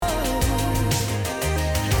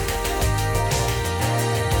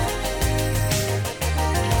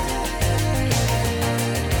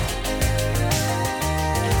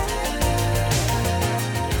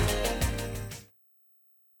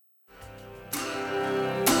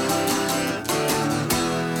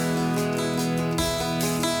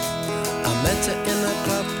concert in a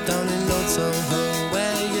club down in Old Soho,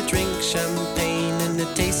 where you drink champagne and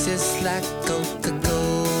it tastes like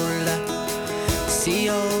Coca-Cola.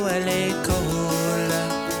 Cola.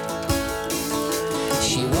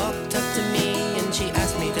 She walked up to me and she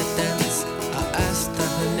asked me to dance. I asked her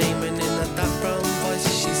her name and in a dark brown voice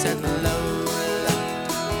she said Lola.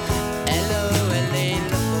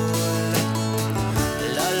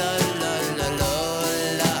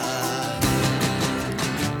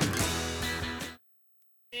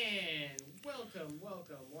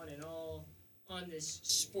 Welcome, one and all, on this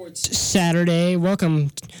Sports Saturday.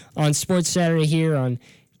 Welcome on Sports Saturday here on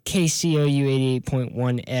KCOU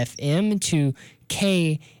 88.1 FM to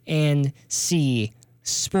KNC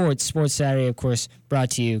Sports. Sports Saturday, of course,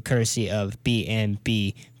 brought to you courtesy of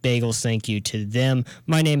B&B Bagels. Thank you to them.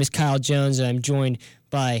 My name is Kyle Jones, and I'm joined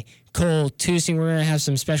by Cole Tusing. We're going to have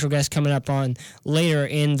some special guests coming up on later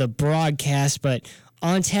in the broadcast, but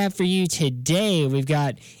on tap for you today, we've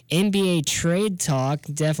got NBA trade talk.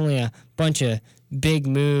 Definitely a bunch of big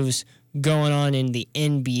moves going on in the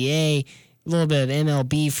NBA. A little bit of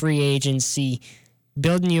MLB free agency,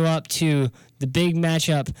 building you up to the big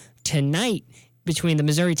matchup tonight between the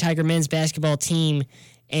Missouri Tiger men's basketball team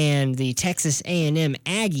and the Texas A&M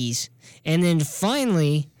Aggies. And then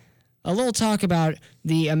finally, a little talk about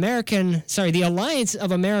the Alliance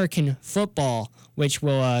of American Football, which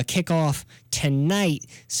will kick off tonight.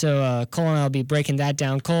 So Cole and I will be breaking that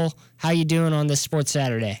down. Cole, how you doing on this Sports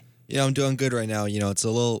Saturday? Yeah, I'm doing good right now. It's a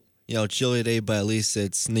little, chilly today, but at least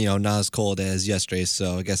it's, not as cold as yesterday.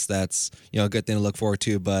 So I guess that's, a good thing to look forward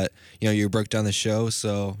to. But, you broke down the show,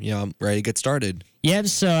 so, I'm ready to get started. Yep,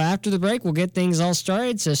 so after the break, we'll get things all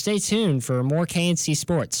started. So stay tuned for more KNC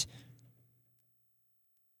Sports.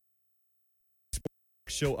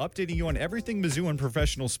 Show updating you on everything Mizzou and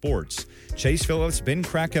professional sports. Chase Phillips, Ben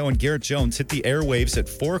Krakow, and Garrett Jones hit the airwaves at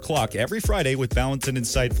 4 o'clock every Friday with balanced and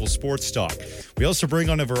insightful sports talk. We also bring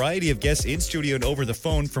on a variety of guests in studio and over the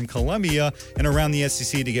phone from Columbia and around the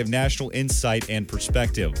SEC to give national insight and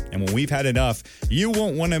perspective. And when we've had enough, you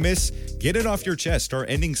won't want to miss Get It Off Your Chest, our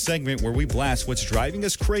ending segment where we blast what's driving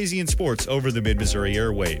us crazy in sports over the Mid-Missouri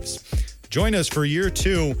airwaves. Join us for year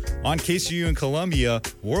 2 on KCU in Columbia,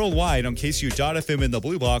 worldwide on KCU.FM in the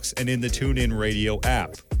Blue Box and in the TuneIn Radio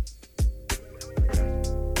app.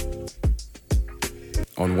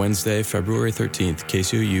 On Wednesday, February 13th,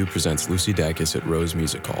 KCOU presents Lucy Dacus at Rose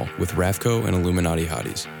Music Hall with Ravco and Illuminati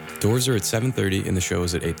Hotties. Doors are at 7:30 and the show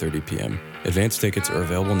is at 8:30 p.m. Advance tickets are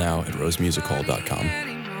available now at rosemusichall.com.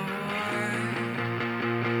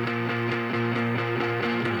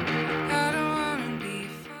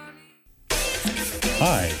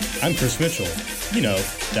 Hi, I'm Chris Mitchell.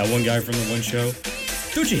 That one guy from the one show.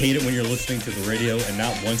 Don't you hate it when you're listening to the radio and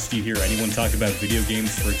not once do you hear anyone talk about video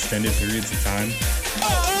games for extended periods of time?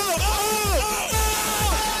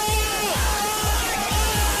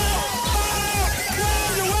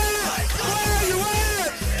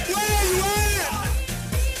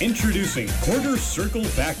 Introducing Quarter Circle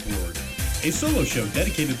Backboard, a solo show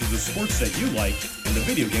dedicated to the sports that you like and the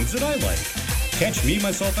video games that I like. Catch me,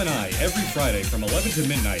 myself, and I every Friday from 11 to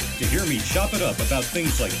midnight to hear me chop it up about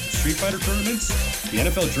things like Street Fighter tournaments, the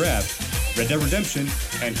NFL Draft, Red Dead Redemption,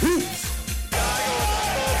 and hoops.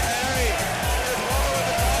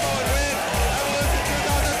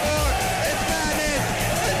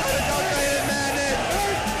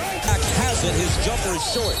 Has it. His jumper is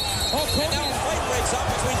short. Oh, and now a fight breaks out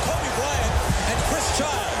between Kobe Bryant and Chris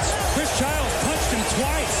Childs. Chris Childs punched him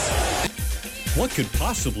twice. What could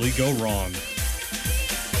possibly go wrong?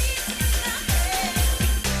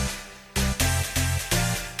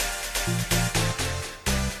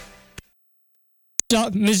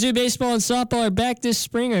 Mizzou baseball and softball are back this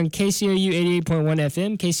spring on KCOU 88.1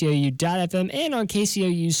 FM, KCOU.FM, and on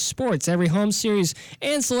KCOU Sports. Every home series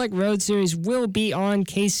and select road series will be on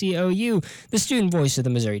KCOU, the student voice of the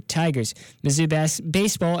Missouri Tigers. Mizzou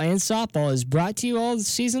baseball and softball is brought to you all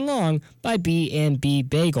season long by B&B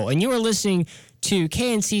Bagel. And you are listening to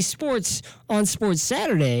KNC Sports on Sports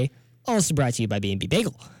Saturday, also brought to you by B&B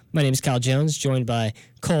Bagel. My name is Kyle Jones, joined by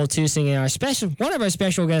Cole Tusing, and one of our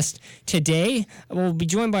special guests today. We'll be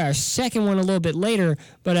joined by our second one a little bit later,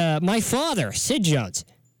 but my father, Sid Jones.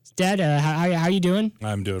 Dad, how you doing?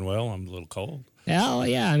 I'm doing well. I'm a little cold. Oh,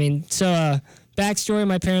 yeah. Backstory,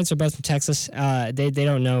 my parents are both from Texas. They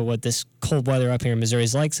don't know what this cold weather up here in Missouri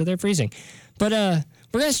is like, so they're freezing. But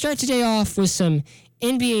we're going to start today off with some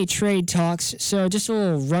NBA trade talks. So just a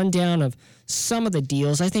little rundown of some of the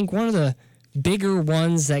deals. I think one of the bigger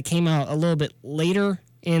ones that came out a little bit later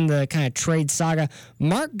in the kind of trade saga,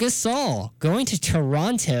 Marc Gasol going to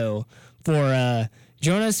Toronto for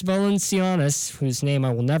Jonas Valanciunas, whose name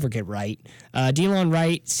I will never get right, Delon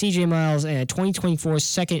Wright, C.J. Miles, and a 2024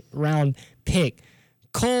 second-round pick.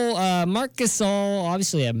 Cole, Marc Gasol,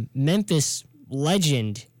 obviously a Memphis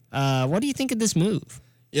legend. What do you think of this move?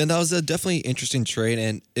 Yeah, that was a definitely interesting trade,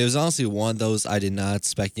 and it was honestly one of those I did not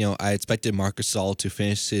expect. I expected Marc Gasol to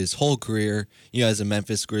finish his whole career, as a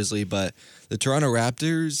Memphis Grizzly, but the Toronto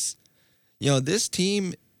Raptors, this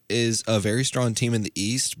team is a very strong team in the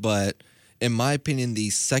East, but in my opinion, the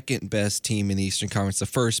second best team in the Eastern Conference, the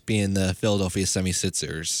first being the Philadelphia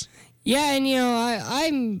 76ers. Yeah, and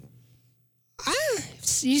you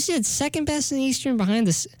said second best in the Eastern behind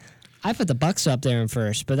this. I put the Bucks up there in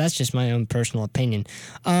first, but that's just my own personal opinion.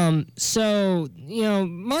 So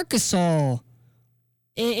Marc Gasol,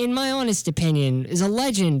 in my honest opinion, is a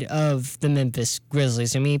legend of the Memphis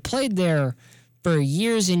Grizzlies. I mean, he played there for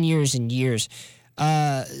years and years and years.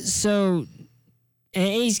 And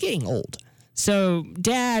he's getting old. So,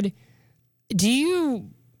 Dad, do you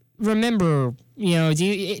remember,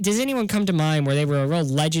 does anyone come to mind where they were a real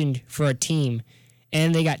legend for a team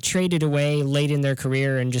and they got traded away late in their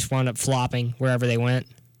career and just wound up flopping wherever they went?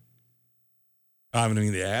 I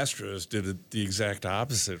mean, the Astros did the exact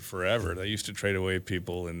opposite forever. They used to trade away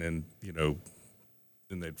people and then,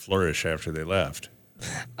 then they'd flourish after they left.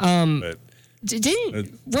 But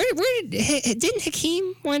didn't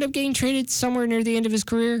Hakeem wind up getting traded somewhere near the end of his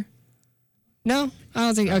career? No, I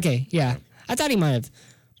don't think. Okay, yeah, I thought he might have.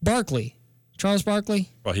 Charles Barkley.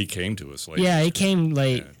 Well, he came to us late. Yeah, he came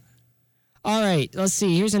late. Yeah. All right, let's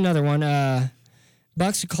see. Here's another one.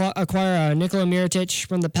 Bucks acquire Nikola Mirotic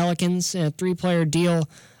from the Pelicans in a 3-player deal.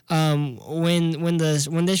 When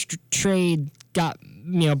this trade got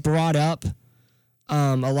brought up,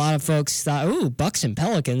 a lot of folks thought, "Ooh, Bucks and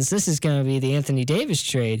Pelicans. This is going to be the Anthony Davis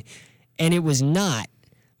trade," and it was not.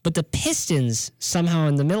 But the Pistons somehow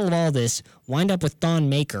in the middle of all this wind up with Thon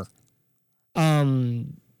Maker.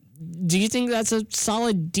 Do you think that's a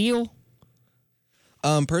solid deal?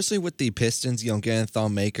 Personally, with the Pistons, getting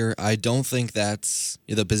Thon Maker, I don't think that's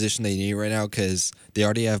the position they need right now because they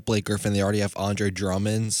already have Blake Griffin, they already have Andre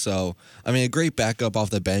Drummond. So, I mean, a great backup off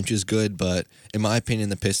the bench is good, but in my opinion,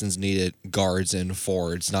 the Pistons needed guards and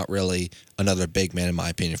forwards, not really another big man, in my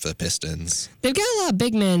opinion, for the Pistons. They've got a lot of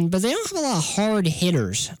big men, but they don't have a lot of hard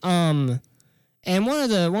hitters. And one of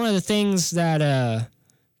the things that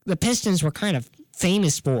the Pistons were kind of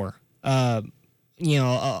famous for, not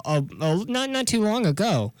too long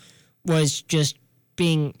ago, was just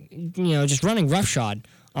being, just running roughshod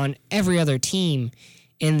on every other team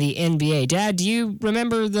in the NBA. Dad, do you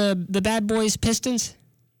remember the Bad Boys Pistons?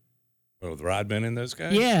 Oh, the Rodman and those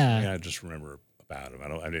guys? Yeah. I just remember about them.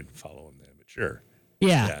 I didn't follow them then, but sure.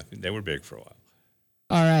 Yeah. They were big for a while.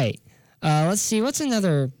 All right. Let's see. What's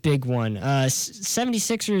another big one?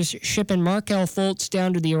 76ers shipping Markelle Fultz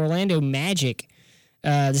down to the Orlando Magic.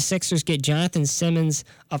 The Sixers get Jonathan Simmons,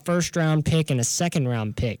 a first-round pick, and a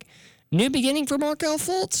second-round pick. New beginning for Markelle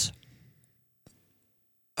Fultz?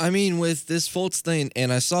 I mean, with this Fultz thing,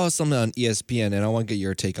 and I saw something on ESPN, and I want to get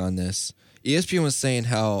your take on this. ESPN was saying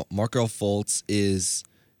how Markelle Fultz is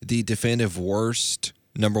the definitive worst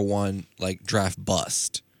number one draft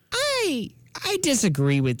bust. I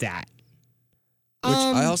disagree with that. Which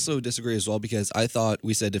I also disagree as well because I thought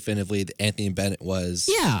we said definitively that Anthony Bennett was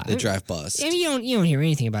the draft bust. I mean, you don't hear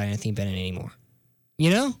anything about Anthony Bennett anymore.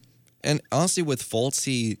 And honestly, with Fultz,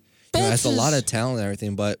 he has a lot of talent and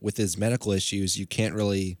everything, but with his medical issues, you can't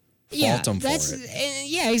really fault him for it.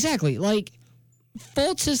 Yeah, exactly.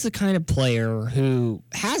 Fultz is the kind of player who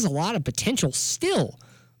has a lot of potential still,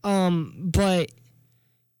 but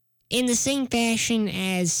in the same fashion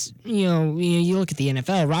as you look at the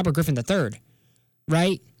NFL, Robert Griffin III.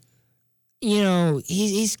 Right?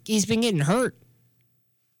 He's been getting hurt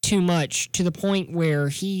too much to the point where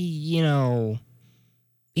he's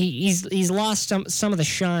lost some of the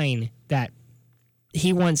shine that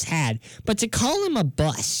he once had. But to call him a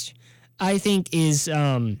bust, I think is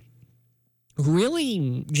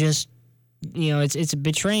really just it's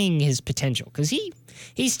betraying his potential because he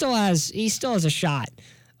still has a shot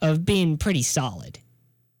of being pretty solid.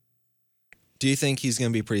 Do you think he's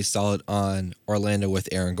going to be pretty solid on Orlando with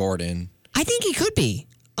Aaron Gordon? I think he could be.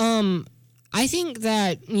 I think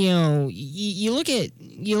that you look at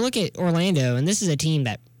Orlando, and this is a team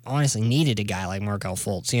that honestly needed a guy like Markelle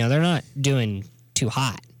Fultz. They're not doing too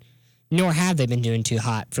hot, nor have they been doing too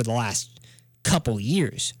hot for the last couple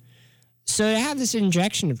years. So to have this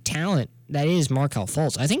injection of talent that is Markelle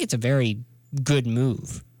Fultz, I think it's a very good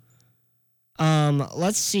move.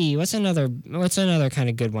 Let's see. What's another kind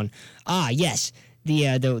of good one? Yes.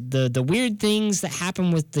 The weird things that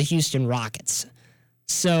happen with the Houston Rockets.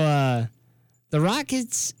 So, the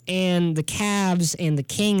Rockets and the Cavs and the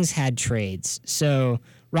Kings had trades. So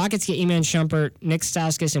Rockets get Iman Shumpert, Nick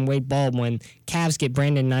Stauskas, and Wade Baldwin. Cavs get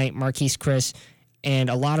Brandon Knight, Marquise Chris, and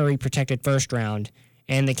a lottery-protected first round.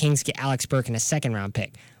 And the Kings get Alex Burke and a second-round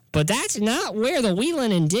pick. But that's not where the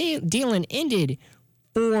wheeling and dealing ended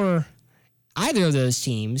for either of those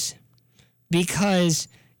teams, because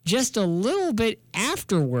just a little bit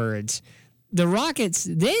afterwards, the Rockets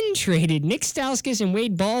then traded Nick Stauskas and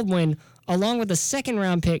Wade Baldwin along with a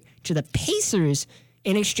second-round pick to the Pacers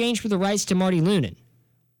in exchange for the rights to Marty Lunin.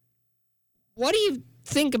 What do you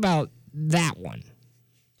think about that one?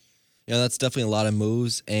 That's definitely a lot of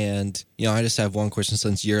moves. And, I just have one question,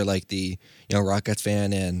 since you're like the, Rockets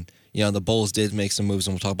fan, and, the Bulls did make some moves,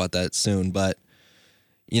 and we'll talk about that soon. But,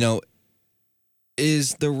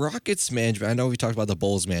 is the Rockets management, I know we talked about the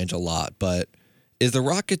Bulls manage a lot, but is the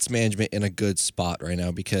Rockets management in a good spot right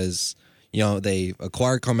now? Because, they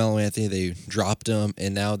acquired Carmelo Anthony, they dropped him,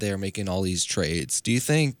 and now they're making all these trades. Do you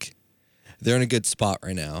think they're in a good spot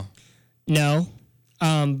right now? No,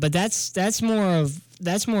 but that's more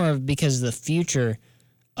of because of the future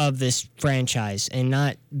of this franchise, and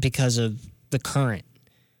not because of the current,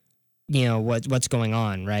 what's going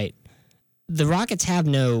on, right? The Rockets have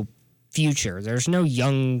no future. There's no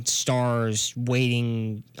young stars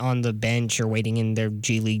waiting on the bench or waiting in their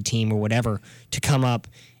G League team or whatever to come up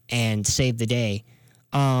and save the day.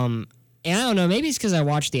 And I don't know, maybe it's because I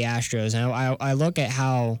watch the Astros, and I look at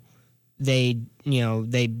how they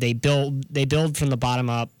build from the bottom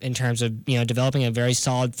up in terms of developing a very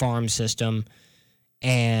solid farm system,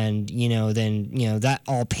 and then that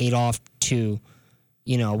all paid off to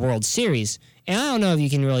a World Series. And I don't know if you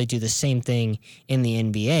can really do the same thing in the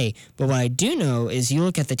NBA, but what I do know is you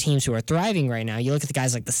look at the teams who are thriving right now. You look at the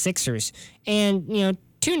guys like the Sixers, and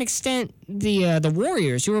to an extent the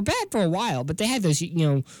Warriors, who were bad for a while, but they had those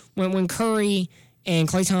when Curry and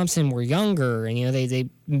Klay Thompson were younger, and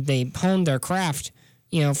they honed their craft,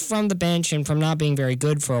 from the bench and from not being very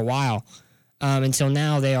good for a while, until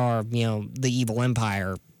now they are the evil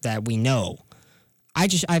empire that we know. I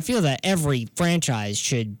feel that every franchise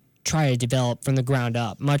should try to develop from the ground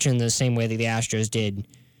up, much in the same way that the Astros did.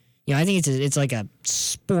 I think it's like a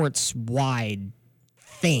sports wide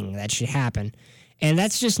thing that should happen, and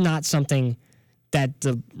that's just not something that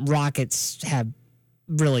the Rockets have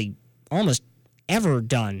really almost ever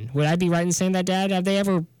done. Would I be right in saying that, Dad? Have they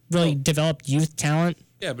ever really developed youth talent?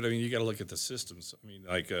 Yeah, but I mean, you got to look at the systems. I mean,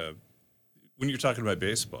 like when you're talking about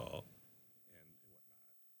baseball and whatnot,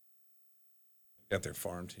 they've got their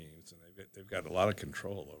farm teams, and they've got a lot of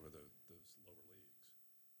control over those lower leagues.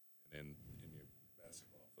 And in your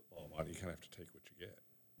basketball, football, you kind of have to take what you get,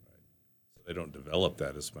 right? So they don't develop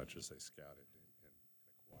that as much as they scout it and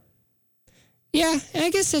acquire. Yeah, I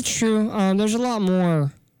guess that's true. There's a lot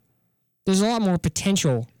more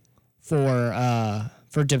potential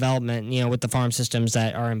for development, with the farm systems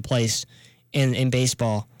that are in place in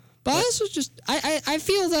baseball. But I also I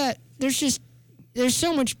feel that there's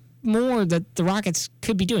so much more that the Rockets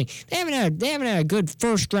could be doing. They haven't had a good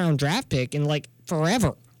first round draft pick in like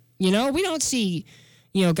forever. We don't see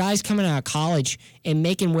guys coming out of college and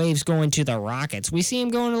making waves going to the Rockets. We see them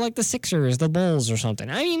going to like the Sixers, the Bulls, or something.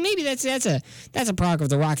 I mean, maybe that's a product of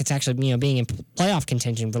the Rockets actually being in playoff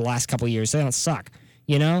contention for the last couple of years. They don't suck,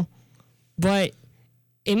 but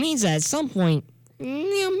it means that at some point,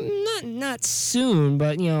 not soon,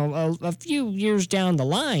 but a few years down the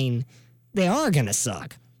line, they are gonna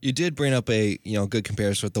suck. You did bring up a good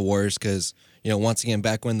comparison with the Warriors, because once again,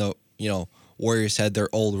 back when the Warriors had their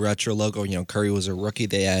old retro logo, Curry was a rookie.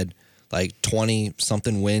 They had like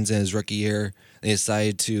 20-something wins in his rookie year. They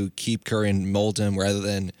decided to keep Curry and mold him rather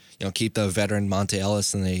than keep the veteran Monte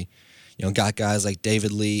Ellis, and they got guys like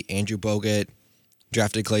David Lee, Andrew Bogut,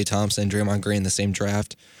 drafted Klay Thompson, Draymond Green in the same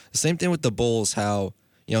draft. The same thing with the Bulls, how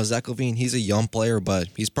Zach LaVine, he's a young player, but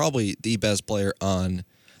he's probably the best player on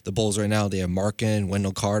the Bulls right now. They have Markin,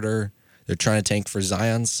 Wendell Carter. They're trying to tank for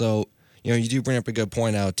Zion. So, you do bring up a good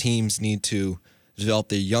point how teams need to develop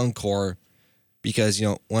their young core, because,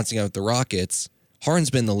 once again with the Rockets, Harden's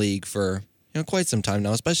been in the league for, quite some time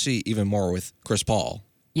now, especially even more with Chris Paul.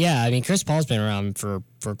 Yeah, I mean, Chris Paul's been around for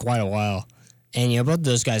quite a while. And, both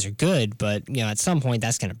those guys are good, but, at some point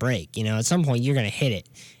that's going to break. At some point you're going to hit it,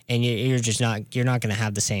 and you're not going to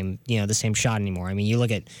have the same shot anymore. I mean, you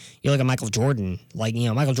look at Michael Jordan. Like,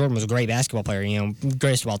 Michael Jordan was a great basketball player,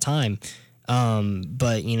 greatest of all time.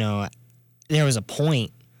 But, there was a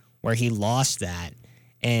point where he lost that,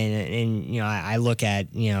 And you know, I look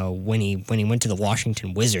at, you know, when he went to the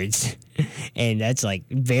Washington Wizards, and that's like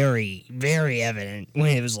very, very evident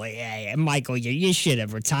when it was like, hey, Michael, you should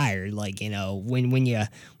have retired, like, you know, when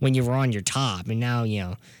you were on your top. And now, you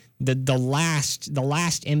know, the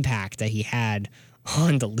last impact that he had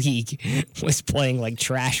on the league was playing like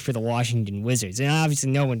trash for the Washington Wizards. And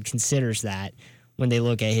obviously no one considers that when they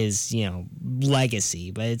look at his, you know,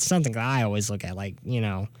 legacy, but it's something that I always look at, like, you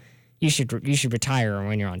know, you should retire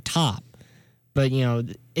when you're on top. But, you know,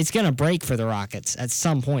 it's going to break for the Rockets at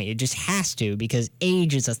some point. It just has to, because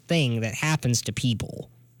age is a thing that happens to people.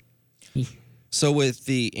 So with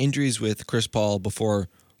the injuries with Chris Paul before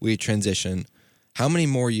we transition, how many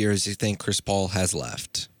more years do you think Chris Paul has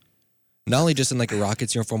left? Not only just in like a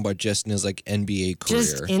Rockets uniform, but just in his like NBA career.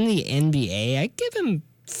 Just in the NBA, I'd give him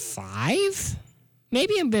 5,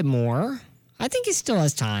 maybe a bit more. I think he still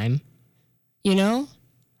has time, you know?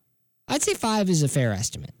 I'd say 5 is a fair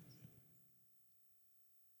estimate.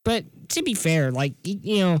 But to be fair, like,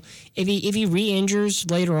 you know, if he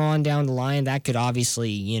re-injures later on down the line, that could obviously,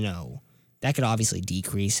 you know,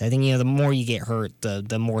 decrease. I think, you know, the more you get hurt,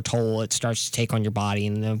 the more toll it starts to take on your body.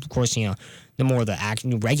 And then, of course, you know, the more the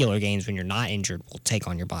regular games when you're not injured will take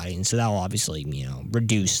on your body. And so that will obviously, you know,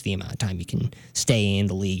 reduce the amount of time you can stay in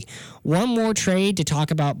the league. One more trade to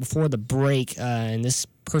talk about before the break, and this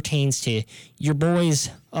pertains to your boys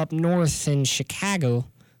up north in Chicago,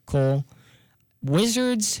 Cole.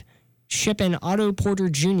 Wizards shipping Otto Porter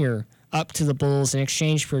Jr. up to the Bulls in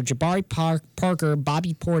exchange for Jabari Parker,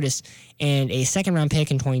 Bobby Portis, and a second-round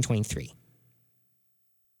pick in 2023.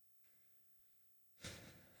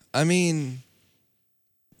 I mean,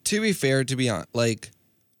 to be fair, to be honest, like,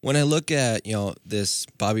 when I look at, you know, this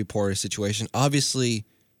Bobby Portis situation, obviously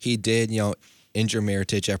he did, you know, injure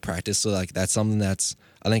Mirotic at practice, so, like, that's something that's,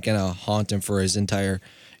 I think, going to haunt him for his entire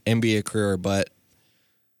NBA career. But,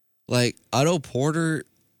 like, Otto Porter,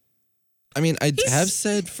 I mean, I have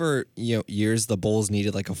said for, you know, years the Bulls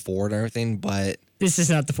needed, like, a forward and everything, but this is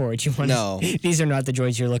not the forward you want. No. These are not the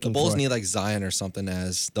joints you're looking for. The Bulls need, like, Zion or something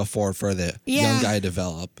as the forward for the Yeah. young guy to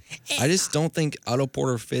develop. I just don't think Otto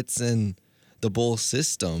Porter fits in the Bulls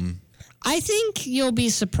system. I think you'll be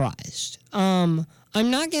surprised. I'm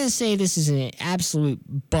not going to say this is an absolute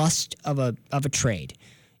bust of a trade.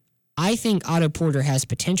 I think Otto Porter has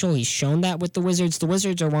potential. He's shown that with the Wizards. The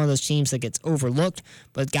Wizards are one of those teams that gets overlooked,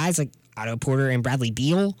 but guys like Otto Porter and Bradley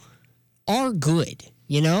Beal are good,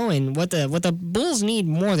 you know? And what the Bulls need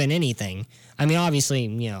more than anything, I mean, obviously,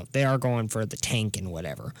 you know, they are going for the tank and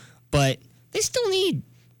whatever, but they still need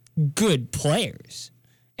good players.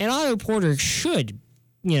 And Otto Porter should,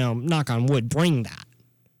 you know, knock on wood, bring that.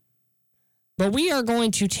 But we are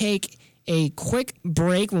going to take a quick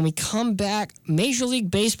break. When we come back, Major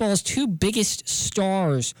League Baseball's 2 biggest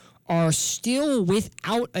stars are still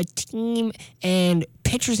without a team, and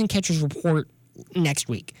pitchers and catchers report next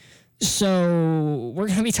week. So we're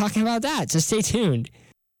going to be talking about that, so stay tuned.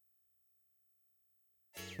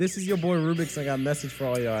 This is your boy Rubix, and I got a message for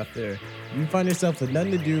all y'all out there. If you find yourself with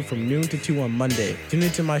nothing to do from noon to 2 on Monday, tune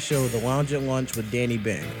into my show, The Lounge at Lunch with Danny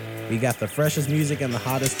Bing. We got the freshest music and the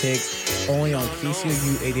hottest takes only on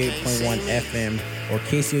KCOU 88.1 FM or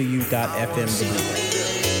KCOU.FM.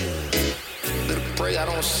 I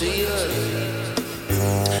don't see her.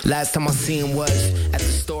 Last time I seen was at the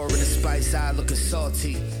store with a spice eye looking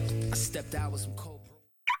salty. I stepped out with some cold.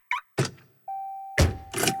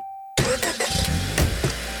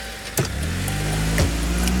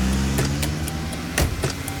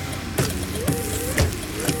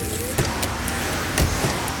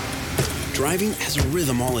 Driving has a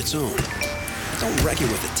rhythm all its own. Don't wreck it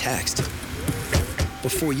with a text.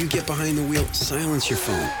 Before you get behind the wheel, silence your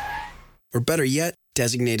phone. Or better yet,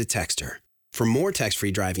 designate a texter. For more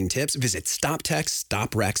text-free driving tips, visit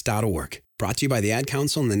stoptextstoprex.org. Brought to you by the Ad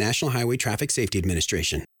Council and the National Highway Traffic Safety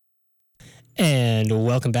Administration. And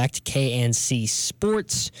welcome back to KNC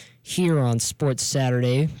Sports here on Sports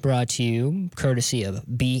Saturday, brought to you courtesy of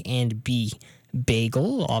B&B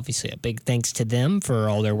Bagel. Obviously, a big thanks to them for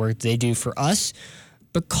all their work they do for us.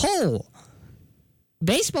 But Cole,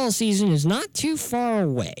 baseball season is not too far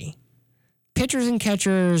away. Pitchers and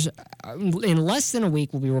catchers, in less than a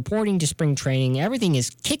week, will be reporting to spring training. Everything is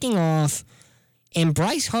kicking off, and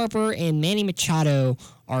Bryce Harper and Manny Machado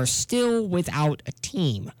are still without a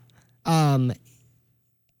team. What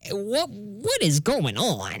is going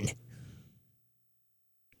on?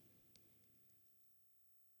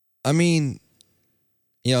 I mean,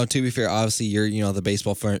 you know, to be fair, obviously you're, you know, the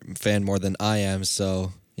baseball fan more than I am,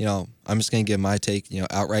 so, you know, I'm just going to give my take, you know,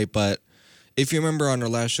 outright. But If you remember on our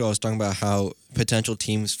last show, I was talking about how potential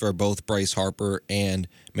teams for both Bryce Harper and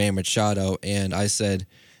Manny Machado, and I said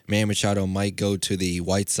Manny Machado might go to the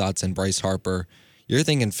White Sox and Bryce Harper. You're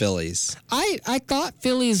thinking Phillies. I thought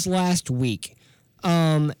Phillies last week,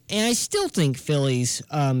 and I still think Phillies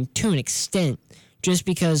to an extent, just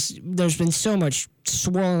because there's been so much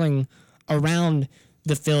swirling around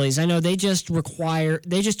the Phillies. I know they just acquired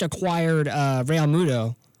Real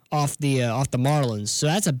Muto off the Marlins, so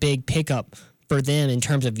that's a big pickup for them in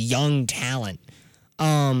terms of young talent.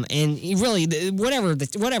 And really,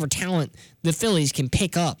 whatever talent the Phillies can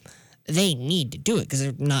pick up, they need to do it because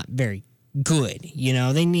they're not very good. You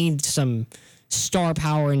know, they need some star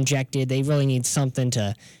power injected. They really need something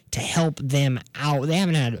to help them out. They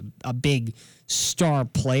haven't had a big star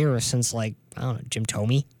player since, like, I don't know, Jim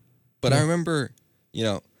Thome. But I remember,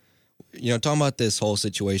 talking about this whole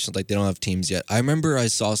situation, like they don't have teams yet. I remember I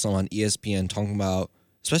saw someone on ESPN talking about,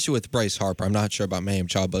 especially with Bryce Harper. I'm not sure about Manny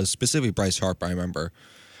Machado, but specifically Bryce Harper, I remember.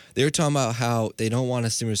 They were talking about how they don't want a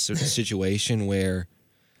similar situation where,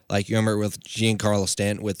 like, you remember with Giancarlo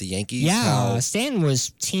Stanton with the Yankees? Yeah, Stanton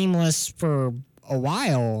was teamless for a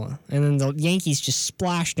while, and then the Yankees just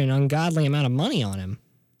splashed an ungodly amount of money on him.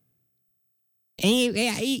 And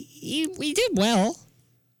he did well.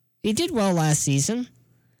 He did well last season.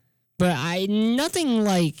 But nothing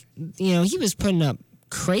like, he was putting up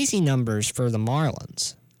crazy numbers for the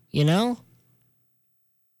Marlins,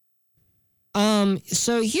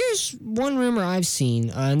 So here's one rumor I've seen,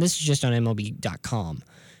 and this is just on MLB.com.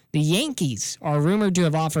 The Yankees are rumored to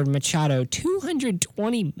have offered Machado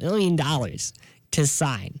 $220 million to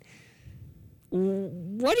sign.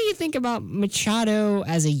 What do you think about Machado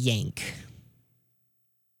as a Yank?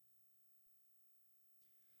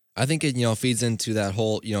 I think it, feeds into that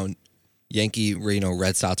whole, Yankee,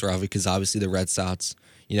 Red Sox rivalry, because obviously the Red Sox,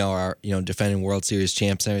 are, defending World Series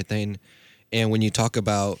champs and everything. And when you talk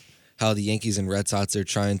about how the Yankees and Red Sox are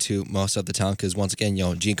trying to most of the talent, because once again,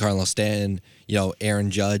 Giancarlo Stanton, Aaron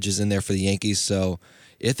Judge is in there for the Yankees. So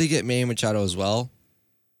if they get Manny Machado as well,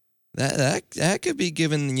 that could be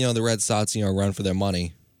giving, the Red Sox, a run for their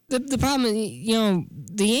money. The problem,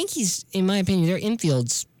 the Yankees, in my opinion, their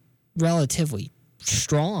infield's relatively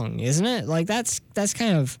strong, isn't it? Like that's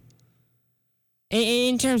kind of,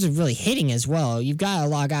 in terms of really hitting as well. You've got a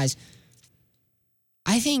lot of guys.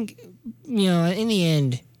 I think, in the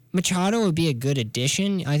end, Machado would be a good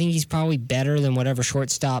addition. I think he's probably better than whatever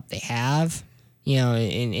shortstop they have.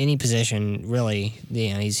 In any position, really.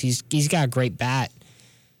 He's got a great bat.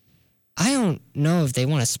 I don't know if they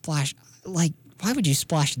want to splash. Like, why would you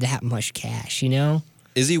splash that much cash?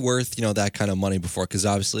 Is he worth that kind of money before? Because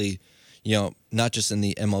obviously, not just in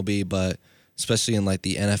the MLB, but especially in like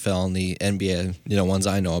the NFL and the NBA, ones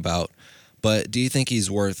I know about. But do you think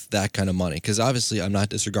he's worth that kind of money? Because obviously, I'm not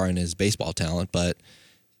disregarding his baseball talent, but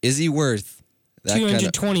is he worth that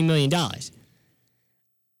 $220 million?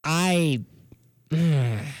 I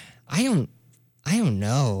don't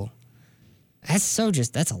know. That's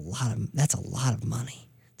a lot of money.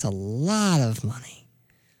 It's a lot of money.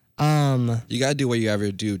 You gotta do what you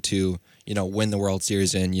ever do to, win the World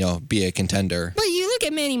Series and, be a contender. But you look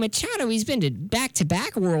at Manny Machado, he's been to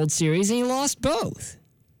back-to-back World Series and he lost both.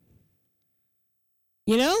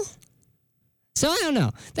 So I don't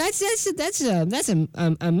know. That's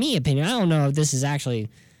a me opinion. I don't know if this is actually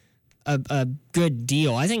a good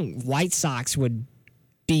deal. I think White Sox would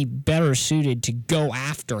be better suited to go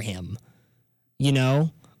after him.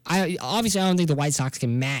 I don't think the White Sox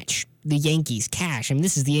can match the Yankees' cash. I mean,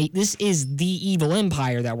 this is the evil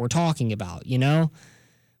empire that we're talking about.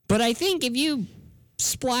 But I think if you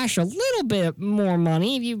splash a little bit more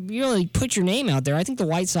money, if you really put your name out there, I think the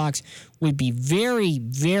White Sox would be very,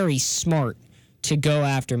 very smart to go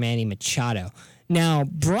after Manny Machado. Now,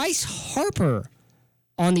 Bryce Harper,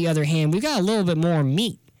 on the other hand, we've got a little bit more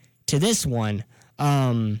meat to this one.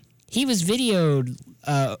 He was videoed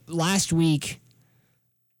last week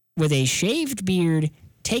with a shaved beard,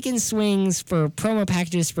 taking swings for promo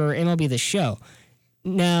packages for MLB The Show.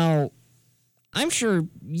 Now, I'm sure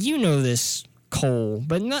you know this, Cole,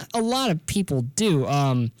 but not a lot of people do.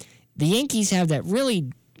 The Yankees have that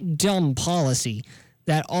really dumb policy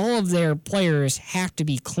that all of their players have to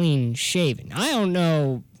be clean shaven. I don't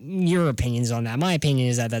know your opinions on that. My opinion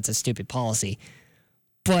is that that's a stupid policy.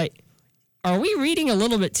 But are we reading a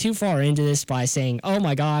little bit too far into this by saying, oh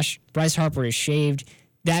my gosh, Bryce Harper is shaved,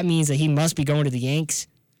 that means that he must be going to the Yanks?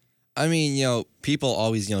 I mean, people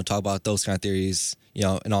always, talk about those kind of theories,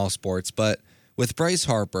 in all sports. But with Bryce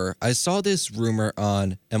Harper, I saw this rumor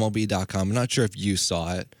on MLB.com. I'm not sure if you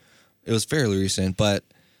saw it. It was fairly recent, but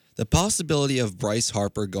the possibility of Bryce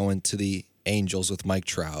Harper going to the Angels with Mike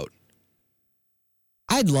Trout.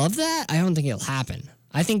 I'd love that. I don't think it'll happen.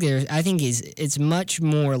 I think it's much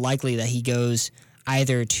more likely that he goes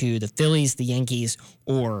either to the Phillies, the Yankees,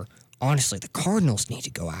 or honestly, the Cardinals need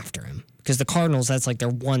to go after him because the Cardinals, that's like their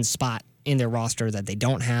one spot in their roster that they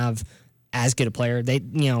don't have as good a player. They,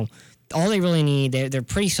 all they really need, they're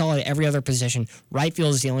pretty solid at every other position. Right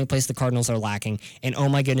field is the only place the Cardinals are lacking, and oh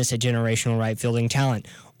my goodness, a generational right fielding talent.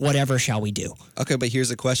 Whatever shall we do? Okay, but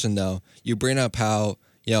here's a question though. You bring up how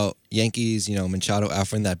Yankees, Machado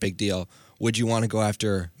offering that big deal. Would you want to go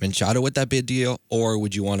after Machado with that big deal, or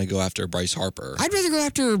would you want to go after Bryce Harper? I'd rather go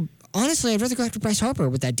after Bryce Harper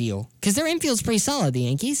with that deal because their infield's pretty solid, the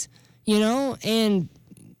Yankees, and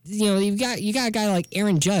you got a guy like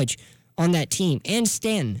Aaron Judge on that team and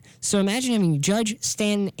Stanton. So imagine having Judge,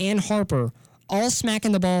 Stanton, and Harper all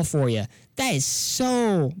smacking the ball for you. That is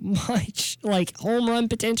so much like home run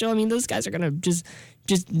potential. I mean, those guys are gonna just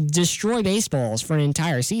destroy baseballs for an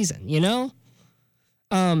entire season,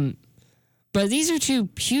 But these are two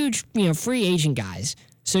huge, free agent guys.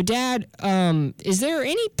 So, Dad, is there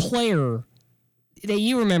any player that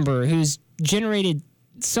you remember who's generated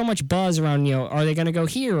so much buzz around, are they going to go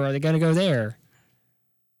here or are they going to go there?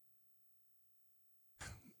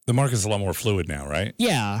 The market's a lot more fluid now, right?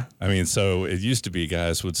 Yeah. I mean, so it used to be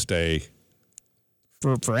guys would stay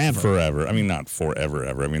for forever. Forever. I mean, not forever,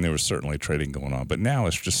 ever. I mean, there was certainly trading going on, but now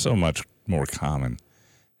it's just so much more common.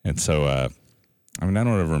 And so, I don't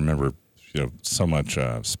ever remember, so much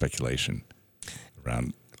speculation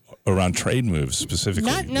around trade moves specifically.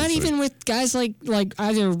 Not even with guys like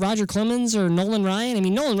either Roger Clemens or Nolan Ryan. I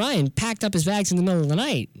mean, Nolan Ryan packed up his bags in the middle of the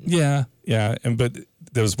night. Yeah, but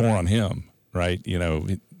there was more on him, right?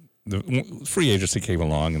 The free agency came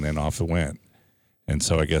along and then off it went. And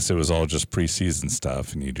so I guess it was all just preseason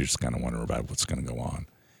stuff, and you just kind of wonder about what's going to go on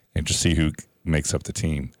and just see who makes up the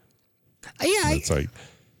team. Yeah, it's like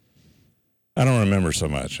I don't remember so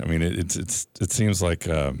much. I mean, it seems like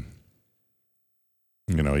it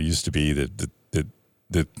used to be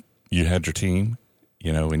that you had your team,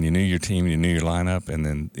 and you knew your team, you knew your lineup, and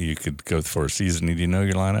then you could go for a season and you know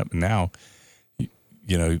your lineup. And now,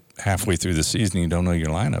 halfway through the season, you don't know your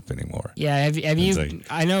lineup anymore. Yeah, have you?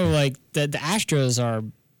 I know, like the Astros are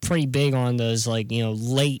pretty big on those,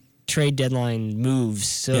 late trade deadline moves.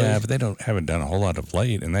 So yeah, but they haven't done a whole lot of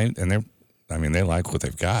late, and they like what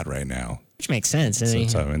they've got right now. Which makes sense. So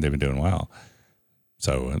they've been doing well.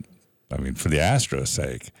 So, for the Astros'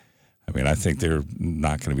 sake, I think they're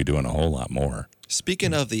not going to be doing a whole lot more.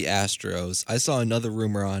 Speaking of the Astros, I saw another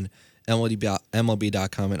rumor on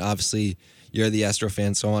MLB.com, and obviously you're the Astro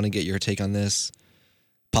fan, so I want to get your take on this.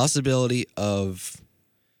 Possibility of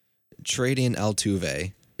trading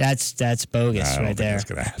Altuve. That's bogus right there. That's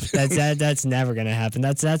gonna happen. That's never gonna happen.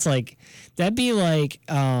 That'd be like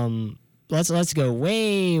let's go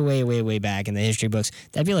way back in the history books.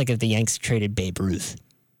 That'd be like if the Yanks traded Babe Ruth,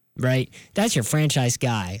 right? That's your franchise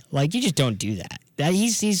guy. Like, you just don't do that.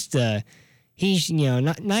 He's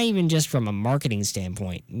not even just from a marketing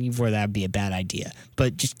standpoint where that'd be a bad idea,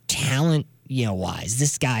 but just talent wise.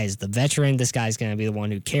 This guy is the veteran. This guy's going to be the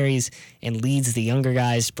one who carries and leads the younger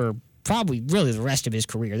guys for probably really the rest of his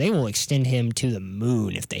career. They will extend him to the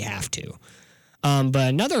moon if they have to. But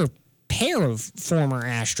another pair of former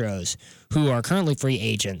Astros who are currently free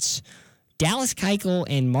agents, Dallas Keuchel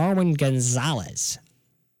and Marwin Gonzalez.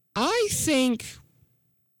 I think,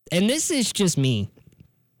 and this is just me,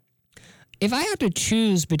 if I had to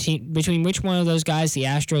choose between which one of those guys the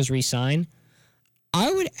Astros re-sign,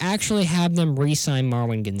 I would actually have them re-sign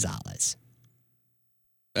Marwin Gonzalez.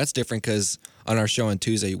 That's different because on our show on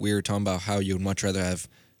Tuesday, we were talking about how you would much rather have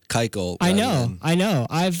Keuchel. I know.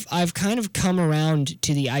 I've kind of come around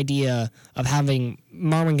to the idea of having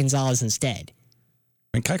Marwin Gonzalez instead.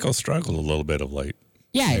 And Keuchel struggled a little bit of late.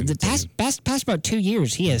 Yeah, the past about 2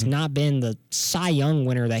 years, he has not been the Cy Young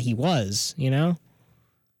winner that he was,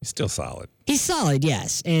 He's still solid. He's solid,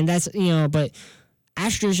 yes. And that's, but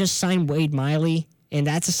Astros just signed Wade Miley, and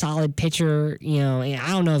that's a solid pitcher, and I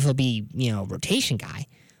don't know if he'll be, rotation guy,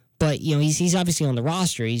 but, he's obviously on the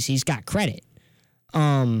roster. He's got credit.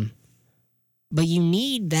 But you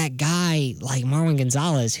need that guy like Marwin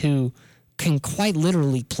Gonzalez who can quite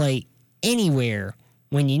literally play anywhere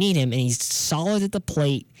when you need him, and he's solid at the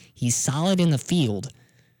plate. He's solid in the field.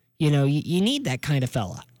 You need that kind of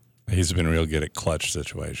fella. He's been real good at clutch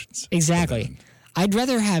situations. Exactly. I'd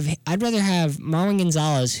rather have Marwin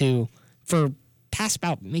Gonzalez, who for past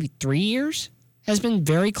about maybe 3 years has been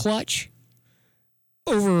very clutch,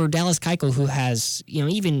 over Dallas Keuchel, who has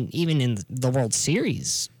even in the World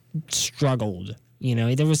Series struggled.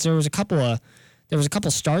 There was a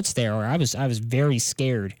couple starts there where I was very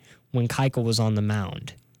scared when Keuchel was on the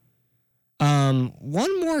mound.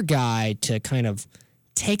 One more guy to kind of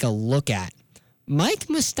take a look at, Mike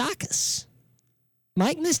Moustakas.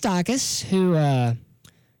 Mike Moustakas, who a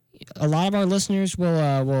lot of our listeners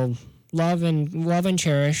will love and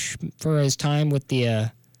cherish for his time with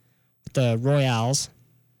the Royals,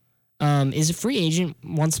 is a free agent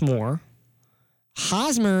once more.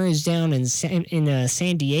 Hosmer is down in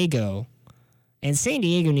San Diego, and San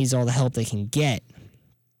Diego needs all the help they can get.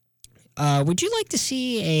 Would you like to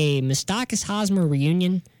see a Moustakas-Hosmer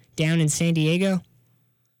reunion down in San Diego?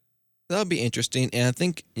 That would be interesting. And I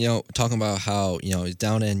think, talking about how,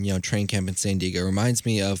 down in, train camp in San Diego reminds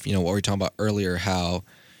me of, what we were talking about earlier, how,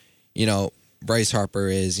 Bryce Harper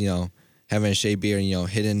is, having a shea beard and,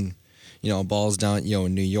 hitting, balls down,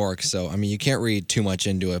 in New York. So, I mean, you can't read too much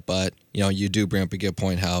into it, but, you do bring up a good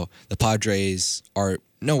point how the Padres are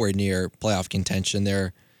nowhere near playoff contention.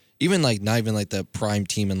 They're not even the prime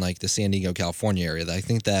team in the San Diego, California area. I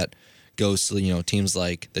think that goes to teams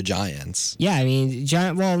like the Giants. Yeah, I mean,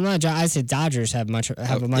 I said Dodgers have a much more.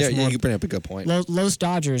 Yeah, you bring up a good point. Los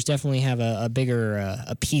Dodgers definitely have a bigger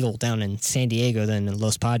appeal down in San Diego than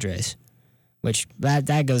Los Padres, which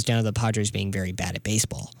that goes down to the Padres being very bad at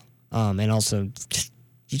baseball, and also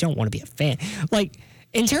you don't want to be a fan.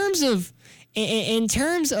 In terms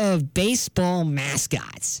of baseball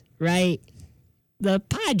mascots, right? The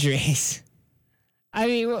Padres. I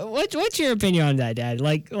mean, what's your opinion on that, Dad?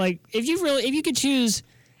 If you could choose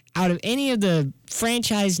out of any of the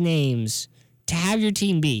franchise names to have your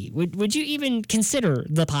team be, would you even consider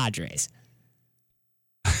the Padres?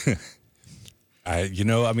 I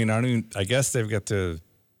guess they've got to.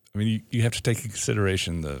 I mean, you have to take into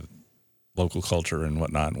consideration the local culture and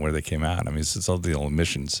whatnot, and where they came out. I mean, it's all the old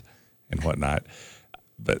missions and whatnot,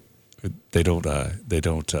 but they don't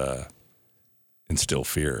instill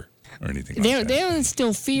fear or anything like that. They don't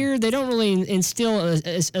instill fear. They don't really instill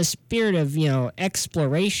a spirit of,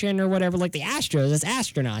 exploration or whatever. Like the Astros, that's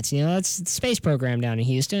astronauts. That's the space program down in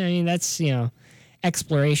Houston. I mean, that's,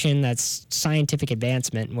 exploration, that's scientific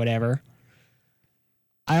advancement and whatever.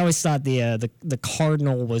 I always thought the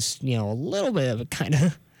Cardinal was, a little bit of a kind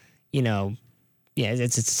of,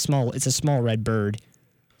 it's a small red bird.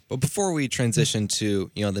 But before we transition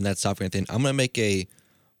to, the Nets topic and thing, I'm going to make a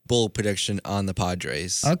bold prediction on the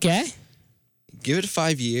Padres. Okay. Give it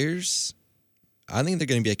 5 years. I think they're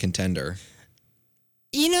going to be a contender.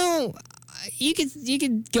 You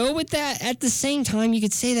could go with that. At the same time, you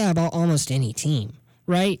could say that about almost any team,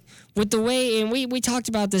 right? With the way, and we talked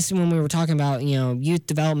about this when we were talking about, youth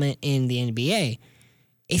development in the NBA.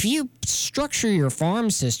 If you structure your farm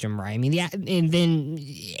system right, I mean, and then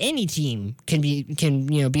any team can be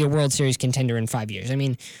a World Series contender in 5 years. I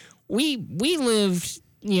mean, we lived,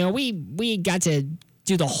 we got to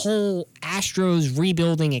do the whole Astros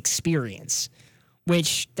rebuilding experience,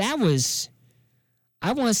 which that was,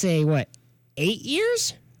 I want to say, 8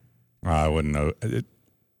 years? I wouldn't know.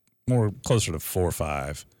 More closer to 4 or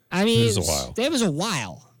 5. I mean, it was a while. It was a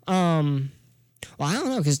while. Well, I don't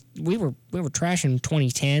know, because we were trashing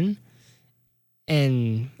 2010,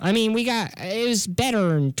 and I mean it was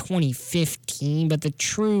better in 2015, but the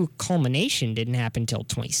true culmination didn't happen until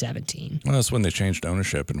 2017. Well, that's when they changed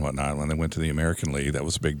ownership and whatnot. When they went to the American League, that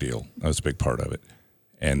was a big deal. That was a big part of it,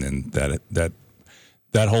 and then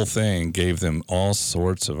that whole thing gave them all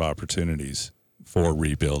sorts of opportunities for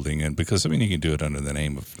rebuilding, and because you can do it under the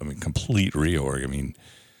name of complete reorg.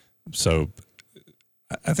 So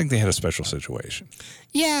I think they had a special situation.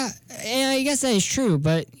 Yeah, and I guess that is true.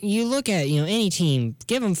 But you look at any team,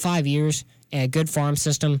 give them 5 years and a good farm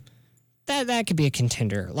system, that could be a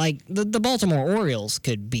contender. Like the Baltimore Orioles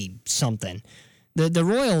could be something. The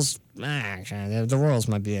Royals, actually, the Royals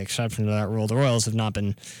might be the exception to that rule. The Royals have not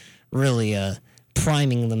been really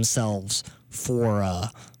priming themselves for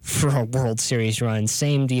a World Series run.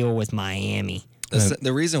 Same deal with Miami.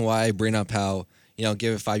 The reason why I bring up how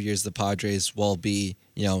give it 5 years, the Padres will be,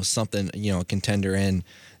 something, a contender in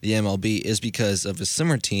the MLB is because of a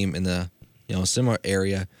similar team in the, similar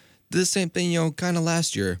area. Did the same thing, kind of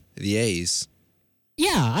last year, the A's.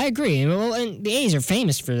 Yeah, I agree. Well, and the A's are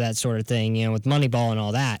famous for that sort of thing, with Moneyball and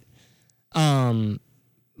all that. I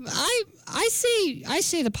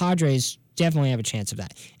say the Padres definitely have a chance of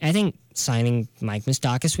that. And I think signing Mike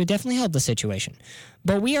Moustakas would definitely help the situation.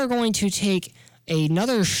 But we are going to take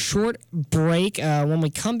another short break. When we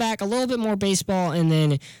come back, a little bit more baseball, and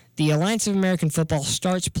then the Alliance of American Football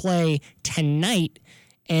starts play tonight.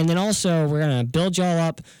 And then also, we're going to build y'all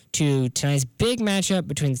up to tonight's big matchup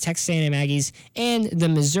between the Texas A&M Aggies and the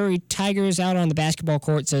Missouri Tigers out on the basketball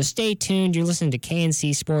court. So stay tuned. You're listening to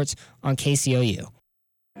KNC Sports on KCOU.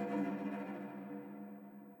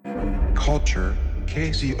 Culture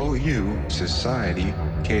KCOU, society.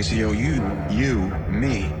 KCOU, you,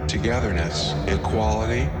 me, togetherness,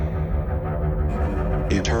 equality,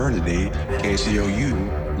 eternity.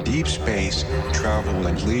 KCOU, deep space, travel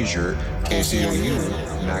and leisure.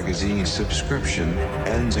 KCOU, magazine subscription,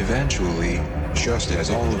 ends eventually, just as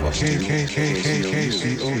all of us do.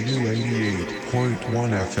 KCOU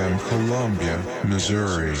 88.1 FM, Columbia,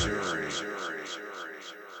 Missouri.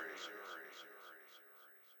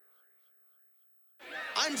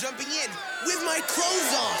 I'm jumping in with my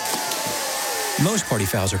clothes on. Most party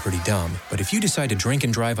fouls are pretty dumb, but if you decide to drink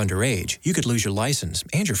and drive underage, you could lose your license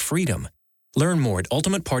and your freedom. Learn more at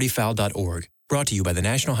ultimatepartyfoul.org. Brought to you by the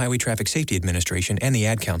National Highway Traffic Safety Administration and the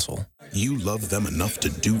Ad Council. You love them enough to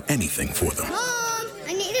do anything for them. Mom,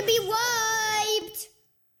 I need to be wiped.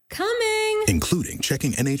 Coming. Including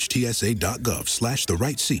checking NHTSA.gov/the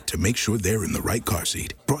right seat to make sure they're in the right car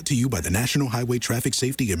seat. Brought to you by the National Highway Traffic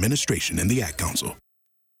Safety Administration and the Ad Council.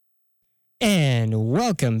 And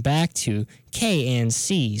welcome back to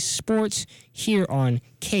KNC Sports here on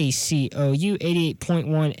KCOU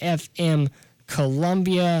 88.1 FM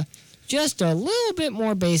Columbia. Just a little bit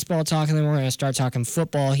more baseball talk, and then we're going to start talking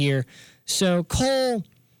football here. So, Cole,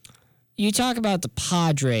 you talk about the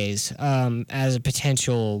Padres as a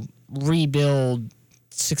potential rebuild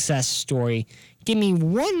success story. Give me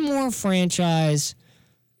one more franchise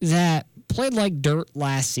that played like dirt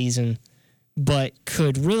last season, but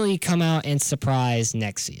could really come out and surprise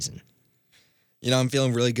next season. You know, I'm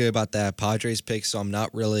feeling really good about that Padres pick, so I'm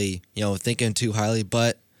not really, thinking too highly.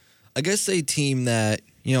 But I guess a team that,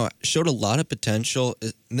 showed a lot of potential.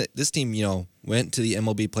 This team, went to the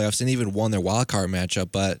MLB playoffs and even won their wild card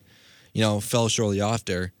matchup, but, fell shortly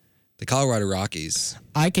after. The Colorado Rockies.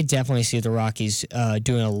 I could definitely see the Rockies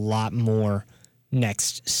doing a lot more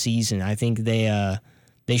next season. I think they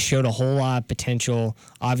showed a whole lot of potential.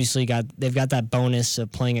 Obviously, they've got that bonus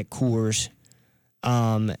of playing at Coors,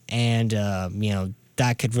 and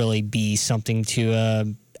that could really be something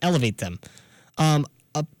to elevate them. A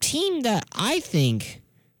team that I think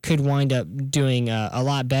could wind up doing a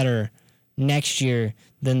lot better next year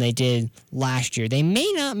than they did last year. They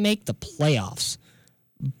may not make the playoffs,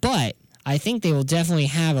 but I think they will definitely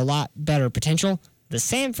have a lot better potential. The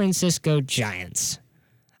San Francisco Giants.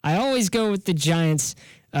 I always go with the Giants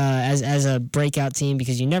as a breakout team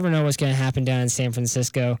because you never know what's going to happen down in San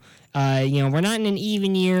Francisco. We're not in an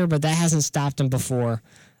even year, but that hasn't stopped them before.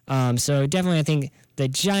 So definitely, I think the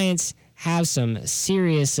Giants have some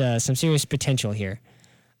serious potential here.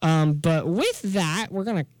 But with that, we're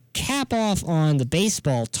going to cap off on the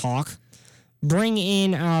baseball talk. Bring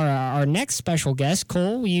in our next special guest,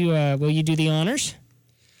 Cole. Will you do the honors?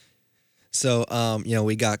 So,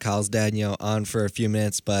 we got Kyle's dad, on for a few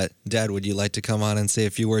minutes, but Dad, would you like to come on and say a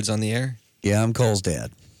few words on the air? Yeah, I'm Cole's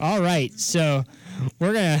dad. All right, so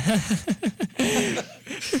we're going to...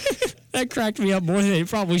 That cracked me up more than it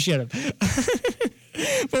probably should have.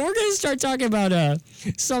 But we're going to start talking about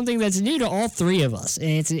something that's new to all three of us, and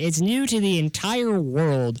it's new to the entire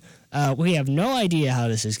world. We have no idea how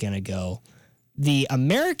this is going to go. The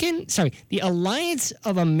Alliance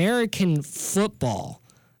of American Football,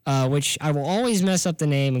 which I will always mess up the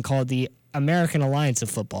name and call it the American Alliance of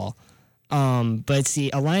Football, but it's the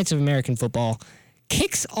Alliance of American Football,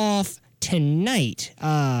 kicks off tonight.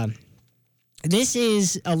 This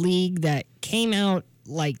is a league that came out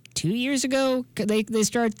like 2 years ago. They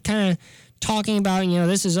started kind of talking about,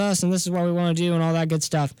 this is us and this is what we want to do and all that good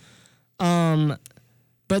stuff. But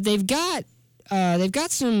they've got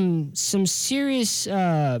some serious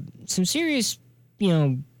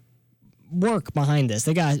work behind this.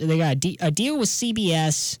 They got a deal with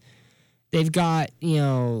CBS. They've got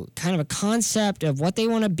kind of a concept of what they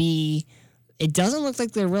want to be. It doesn't look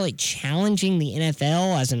like they're really challenging the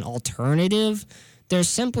NFL as an alternative. They're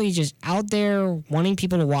simply just out there wanting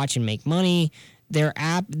people to watch and make money. They're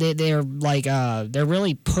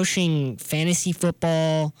really pushing fantasy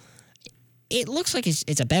football. It looks like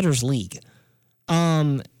it's a bettors league.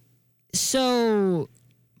 So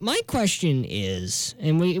my question is,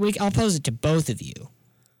 and I'll pose it to both of you.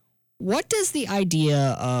 What does the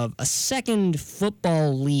idea of a second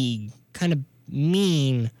football league kind of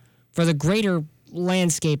mean for the greater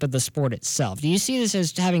landscape of the sport itself? Do you see this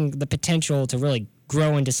as having the potential to really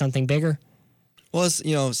grow into something bigger? Well, it's,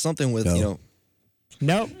 something with,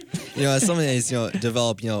 Nope. As something that's,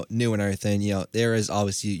 developed, new and everything, there is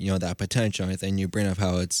obviously, that potential and everything. You bring up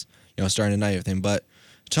how it's, starting tonight and everything. But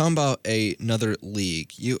talking about another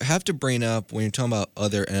league, you have to bring up, when you're talking about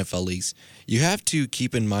other NFL leagues, you have to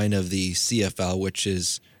keep in mind of the CFL, which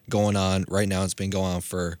is going on right now. It's been going on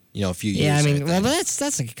for, a few years. Yeah, but that's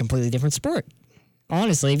like a completely different sport.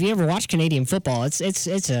 Honestly, if you ever watch Canadian football, it's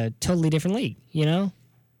a totally different league, you know?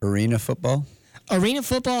 Arena football? Arena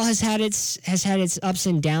football has had its ups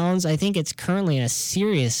and downs. I think it's currently in a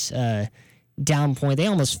serious down point. They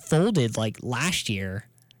almost folded like last year.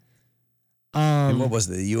 And what was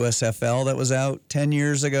the USFL that was out 10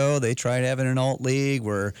 years ago? They tried having an alt league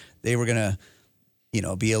where they were going to,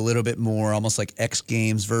 be a little bit more almost like X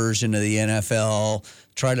Games version of the NFL,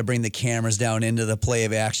 try to bring the cameras down into the play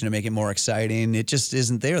of action to make it more exciting. It just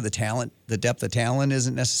isn't there. The depth of talent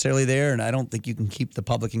isn't necessarily there, and I don't think you can keep the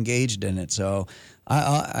public engaged in it. So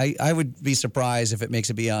I would be surprised if it makes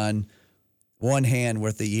it beyond one hand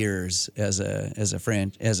worth of years as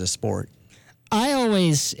a sport. I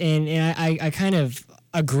always, and I kind of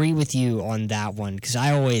agree with you on that one, because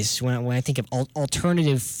I always, when I think of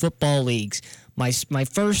alternative football leagues, my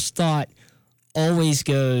first thought always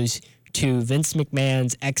goes to Vince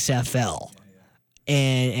McMahon's XFL,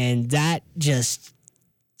 and that just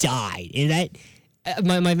died. And that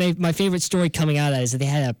my favorite story coming out of that is that they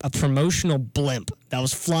had a promotional blimp that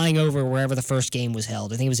was flying over wherever the first game was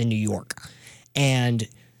held. I think it was in New York, and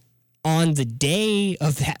on the day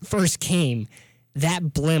of that first game,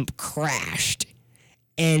 that blimp crashed.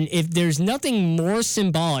 And if there's nothing more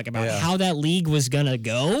symbolic about how that league was going to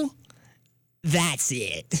go, that's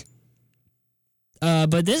it.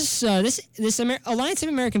 But this Alliance of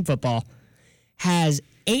American Football has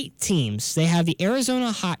 8 teams. They have the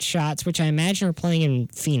Arizona Hotshots, which I imagine are playing in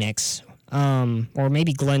Phoenix, or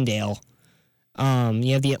maybe Glendale.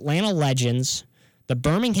 You have the Atlanta Legends, the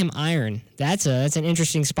Birmingham Iron. That's an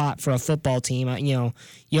interesting spot for a football team. You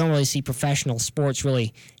don't really see professional sports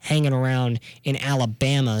really hanging around in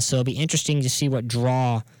Alabama, so it'll be interesting to see what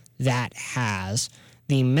draw that has.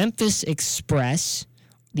 The Memphis Express,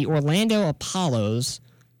 the Orlando Apollos,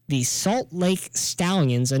 the Salt Lake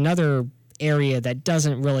Stallions, another area that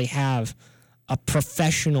doesn't really have a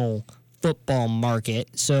professional football market,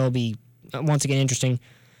 so it'll be, once again, interesting.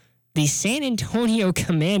 The San Antonio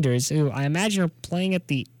Commanders, who I imagine are playing at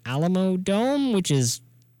the Alamo Dome, which is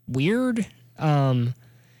weird. And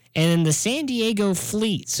then the San Diego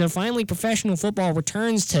Fleet. So finally, professional football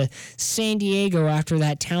returns to San Diego after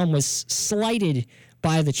that town was slighted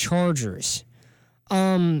by the Chargers.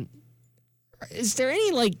 Is there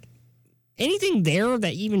anything there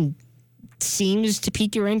that even seems to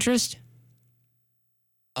pique your interest?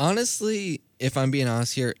 Honestly, if I'm being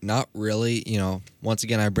honest here, not really. Once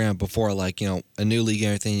again, I bring up before, a new league and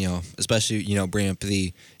everything, especially, bring up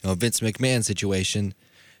the, Vince McMahon situation.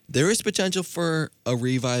 There is potential for a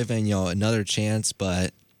revive and, another chance,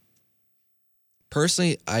 but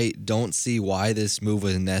personally, I don't see why this move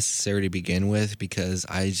was necessary to begin with, because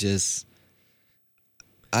I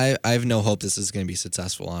have no hope this is going to be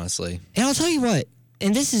successful, honestly. And I'll tell you what,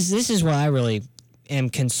 and this is what I really am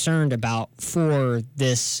concerned about for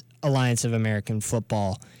this Alliance of American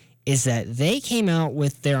Football, is that they came out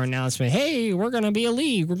with their announcement, hey, we're going to be a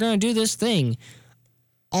league, we're going to do this thing,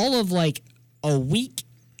 all of a week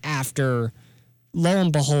after, lo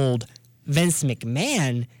and behold, Vince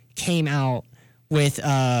McMahon came out with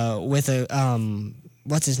a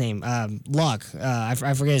what's his name, Luck, I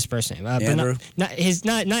forget his first name, Andrew? not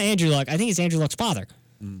Andrew Luck, I think it's Andrew Luck's father.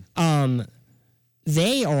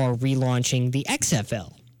 They are relaunching the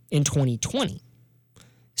XFL in 2020.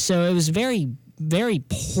 So it was a very, very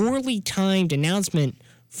poorly timed announcement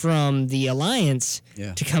from the Alliance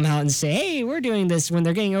to come out and say, hey, we're doing this, when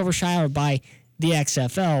they're getting overshadowed by the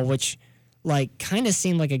XFL, which kind of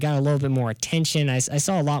seemed like it got a little bit more attention. I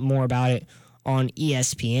saw a lot more about it on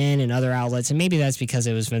ESPN and other outlets, and maybe that's because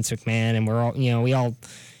it was Vince McMahon, and we're all,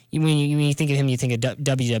 when you think of him, you think of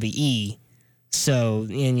WWE. So,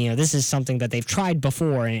 and this is something that they've tried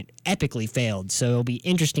before and it epically failed. So it'll be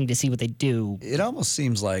interesting to see what they do. It almost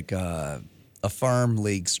seems like a farm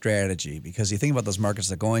league strategy, because you think about those markets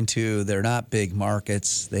they're going to, they're not big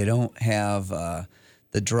markets. They don't have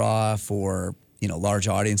the draw for, large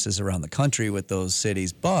audiences around the country with those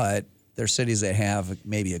cities, but they're cities that have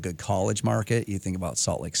maybe a good college market. You think about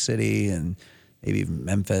Salt Lake City and maybe even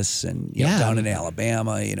Memphis and down in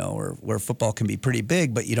Alabama, where football can be pretty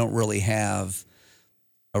big, but you don't really have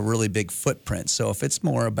a really big footprint. So if it's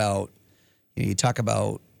more about, you talk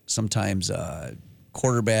about sometimes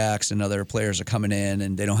quarterbacks and other players are coming in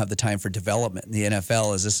and they don't have the time for development in the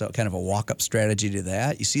NFL. Is this kind of a walk-up strategy to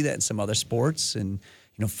that? You see that in some other sports, and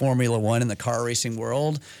Formula One in the car racing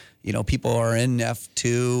world. people are in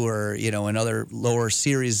F2 or, in other lower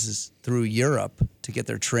series through Europe to get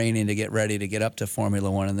their training to get ready to get up to Formula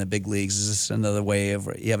One in the big leagues. Is this another way of,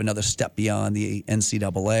 you have another step beyond the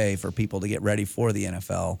NCAA for people to get ready for the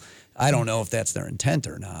NFL? I don't know if that's their intent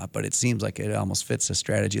or not, but it seems like it almost fits a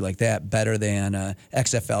strategy like that better than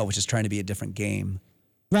XFL, which is trying to be a different game.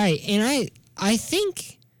 Right, and I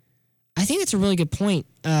think that's a really good point,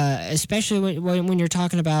 especially when you're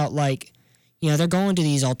talking about, like, they're going to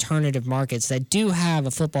these alternative markets that do have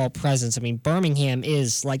a football presence. I mean, Birmingham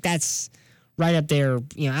is, like, that's right up there.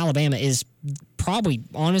 Alabama is probably,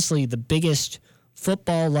 honestly, the biggest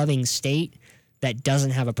football-loving state that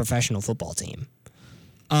doesn't have a professional football team.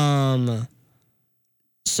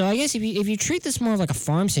 So I guess if you treat this more like a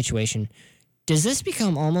farm situation, does this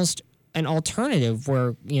become almost an alternative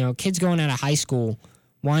where, kids going out of high school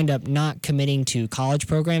wind up not committing to college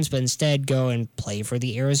programs, but instead go and play for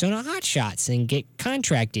the Arizona Hotshots and get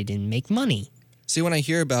contracted and make money? See, when I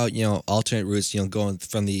hear about, alternate routes, going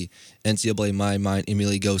from the NCAA, my mind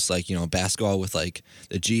immediately goes like, basketball with like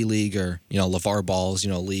the G League or, LeVar Ball's,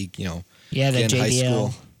 league, the JBL. High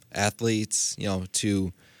school athletes,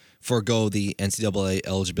 to forego the NCAA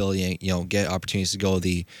eligibility and, get opportunities to go to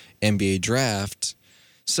the NBA draft.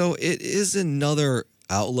 So it is another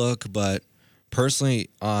outlook, but personally,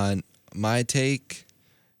 on my take,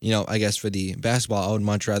 I guess for the basketball, I would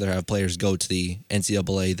much rather have players go to the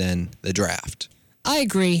NCAA than the draft. I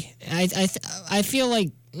agree. I feel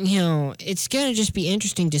like, it's going to just be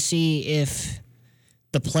interesting to see if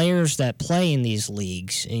the players that play in these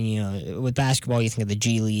leagues, and, with basketball, you think of the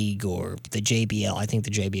G League or the JBL. I think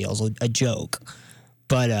the JBL is a joke.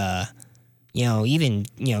 But, even,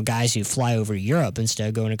 guys who fly over to Europe instead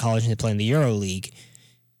of going to college and they play in the Euro League,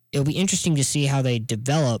 it'll be interesting to see how they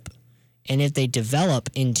develop, and if they develop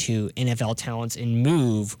into NFL talents and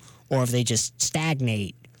move, or if they just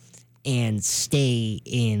stagnate and stay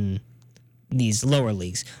in these lower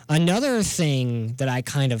leagues. Another thing that I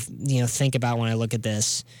kind of, think about when I look at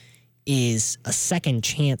this is a second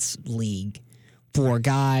chance league for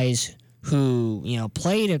guys who,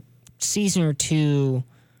 played a season or two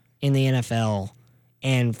in the NFL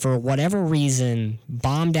and for whatever reason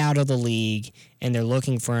bombed out of the league and they're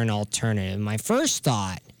looking for an alternative. My first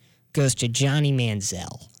thought goes to Johnny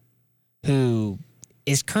Manziel, who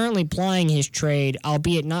is currently plying his trade,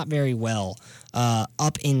 albeit not very well,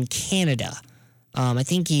 up in Canada. I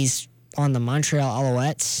think he's on the Montreal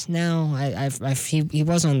Alouettes now. He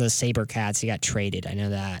was on the SaberCats. He got traded. I know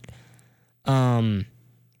that.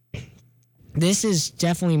 This is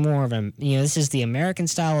definitely more of a, this is the American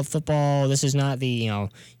style of football. This is not the,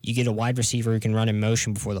 you get a wide receiver who can run in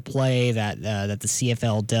motion before the play that the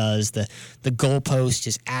CFL does. The goalpost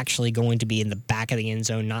is actually going to be in the back of the end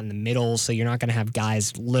zone, not in the middle. So you're not going to have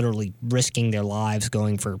guys literally risking their lives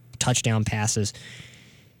going for touchdown passes.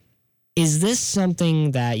 Is this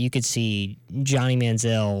something that you could see Johnny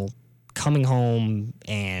Manziel coming home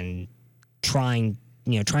and trying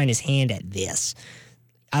his hand at this?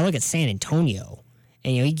 I look at San Antonio,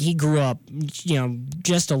 and he grew up,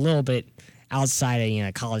 just a little bit outside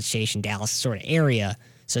of College Station, Dallas sort of area.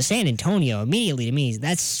 So San Antonio immediately to me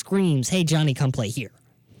that screams, "Hey Johnny, come play here."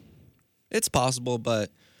 It's possible, but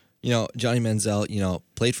Johnny Manziel,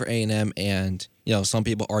 played for A&M, and some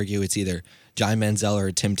people argue it's either Johnny Manziel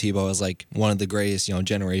or Tim Tebow as like one of the greatest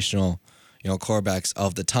generational quarterbacks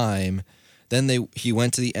of the time. Then he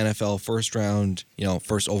went to the NFL first round,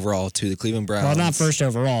 first overall to the Cleveland Browns. Well, not first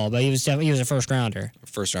overall, but he was a first rounder.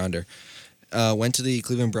 First rounder. Went to the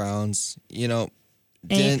Cleveland Browns,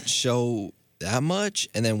 didn't show that much,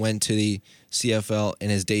 and then went to the CFL in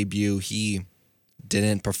his debut. He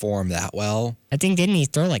didn't perform that well. I think, didn't he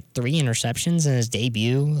throw like 3 interceptions in his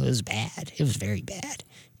debut? It was bad. It was very bad.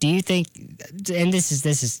 Do you think, and this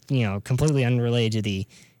is completely unrelated to the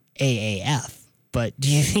AAF, but do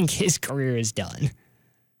you think his career is done?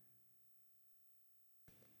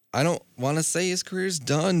 I don't want to say his career is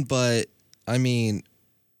done, but I mean,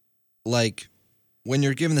 like, when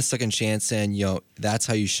you're given the second chance and, that's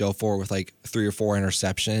how you show for it with like 3 or 4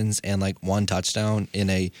 interceptions and like 1 touchdown in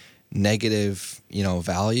a negative,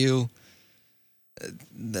 value,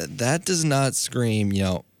 that does not scream,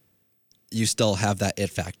 you still have that it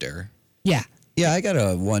factor. Yeah. Yeah, I got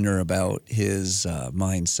to wonder about his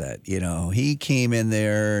mindset. He came in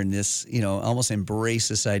there and this, almost embraced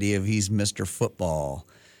this idea of he's Mr. Football.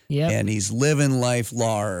 Yep. And he's living life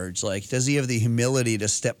large. Like, does he have the humility to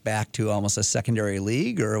step back to almost a secondary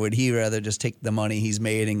league, or would he rather just take the money he's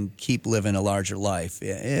made and keep living a larger life?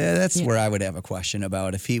 Yeah, that's where I would have a question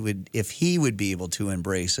about if he would be able to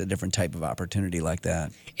embrace a different type of opportunity like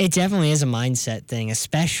that. It definitely is a mindset thing,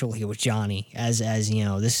 especially with Johnny, as you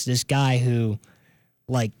know, this guy who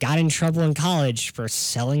like got in trouble in college for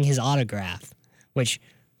selling his autograph, which.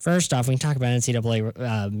 First off, we can talk about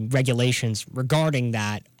NCAA regulations regarding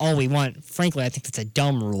that all we want. Frankly, I think that's a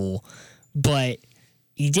dumb rule, but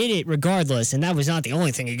he did it regardless, and that was not the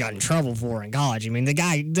only thing he got in trouble for in college. I mean, the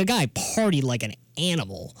guy partied like an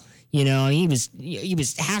animal. You know, he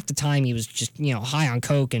was half the time he was just high on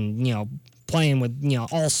coke and playing with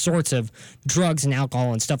all sorts of drugs and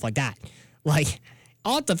alcohol and stuff like that. Like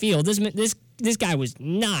off the field, this guy was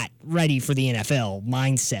not ready for the NFL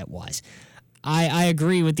mindset wise. I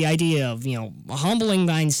agree with the idea of, humbling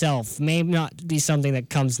thyself may not be something that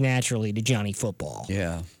comes naturally to Johnny football.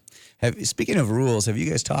 Yeah. Speaking of rules, have you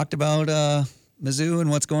guys talked about Mizzou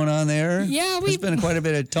and what's going on there? Yeah, there's been quite a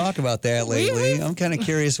bit of talk about that lately. I'm kind of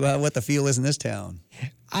curious about what the feel is in this town.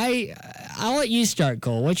 I'll let you start,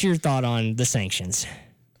 Cole. What's your thought on the sanctions?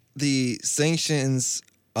 The sanctions,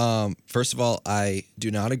 first of all, I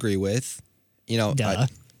do not agree with.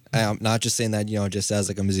 I'm not just saying that, just as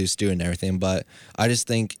like a Mizzou student and everything, but I just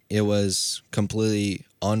think it was completely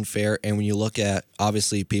unfair. And when you look at,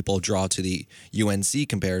 obviously, people draw to the UNC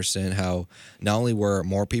comparison, how not only were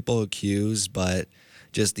more people accused, but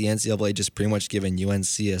just the NCAA just pretty much giving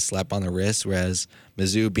UNC a slap on the wrist, whereas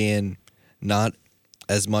Mizzou being not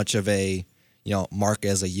as much of a, mark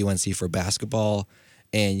as a UNC for basketball,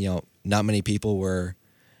 and, not many people were,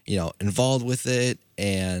 involved with it,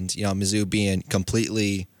 and, Mizzou being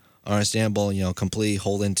completely understandable, completely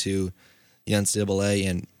holding to the NCAA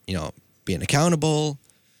and, being accountable.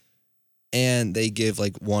 And they give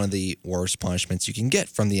like one of the worst punishments you can get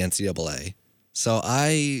from the NCAA. So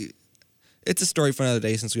it's a story for another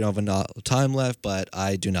day since we don't have enough time left, but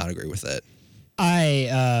I do not agree with it.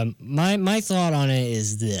 My thought on it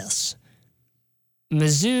is this.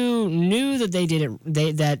 Mizzou knew that they did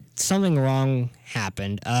it, that something wrong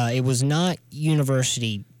happened. It was not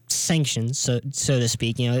university sanctions, so to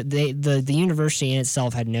speak. The university in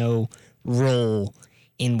itself had no role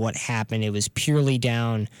in what happened. It was purely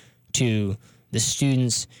down to the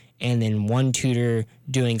students and then one tutor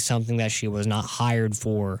doing something that she was not hired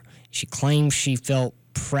for. She claimed she felt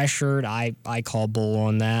pressured. I call bull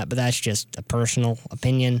on that, but that's just a personal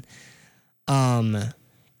opinion. And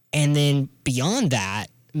then beyond that,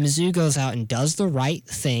 Mizzou goes out and does the right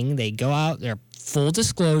thing. They go out, they're full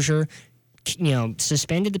disclosure,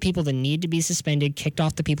 suspended the people that need to be suspended, kicked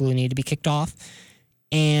off the people who need to be kicked off,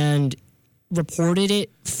 and reported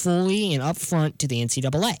it fully and upfront to the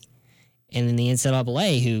NCAA. And then the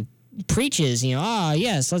NCAA, who preaches,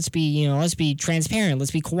 yes, let's be transparent,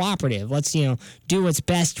 let's be cooperative, let's, do what's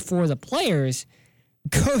best for the players,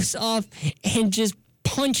 goes off and just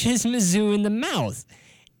punches Mizzou in the mouth.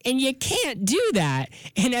 And you can't do that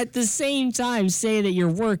and at the same time say that you're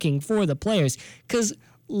working for the players, because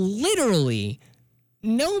literally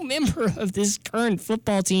no member of this current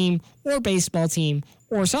football team or baseball team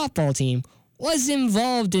or softball team was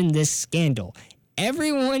involved in this scandal.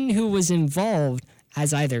 Everyone who was involved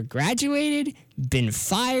has either graduated, been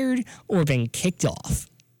fired, or been kicked off.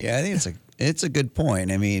 Yeah, I think it's a good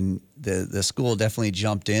point. I mean, the school definitely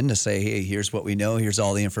jumped in to say, hey, here's what we know, here's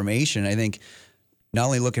all the information. I think not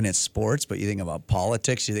only looking at sports, but you think about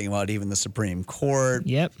politics, you think about even the Supreme Court,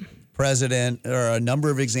 president, or a number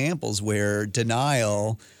of examples where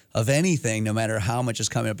denial of anything, no matter how much is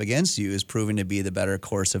coming up against you, is proving to be the better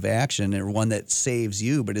course of action, and one that saves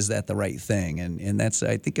you, but is that the right thing? And that's,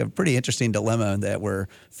 I think, a pretty interesting dilemma that we're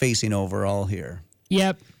facing overall here.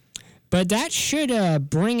 Yep. But that should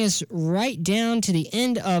bring us right down to the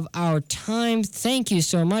end of our time. Thank you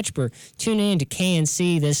so much for tuning in to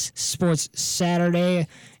KNC this Sports Saturday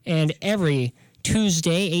and every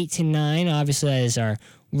Tuesday, 8 to 9. Obviously, that is our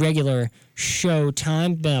regular show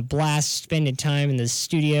time. Been a blast spending time in the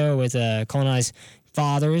studio with Cole and I's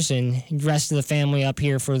fathers and the rest of the family up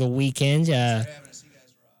here for the weekend.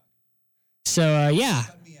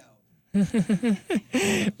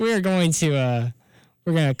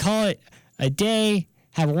 We're going to call it a day.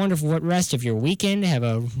 Have a wonderful rest of your weekend. Have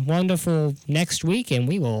a wonderful next week, and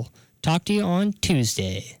we will talk to you on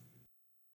Tuesday.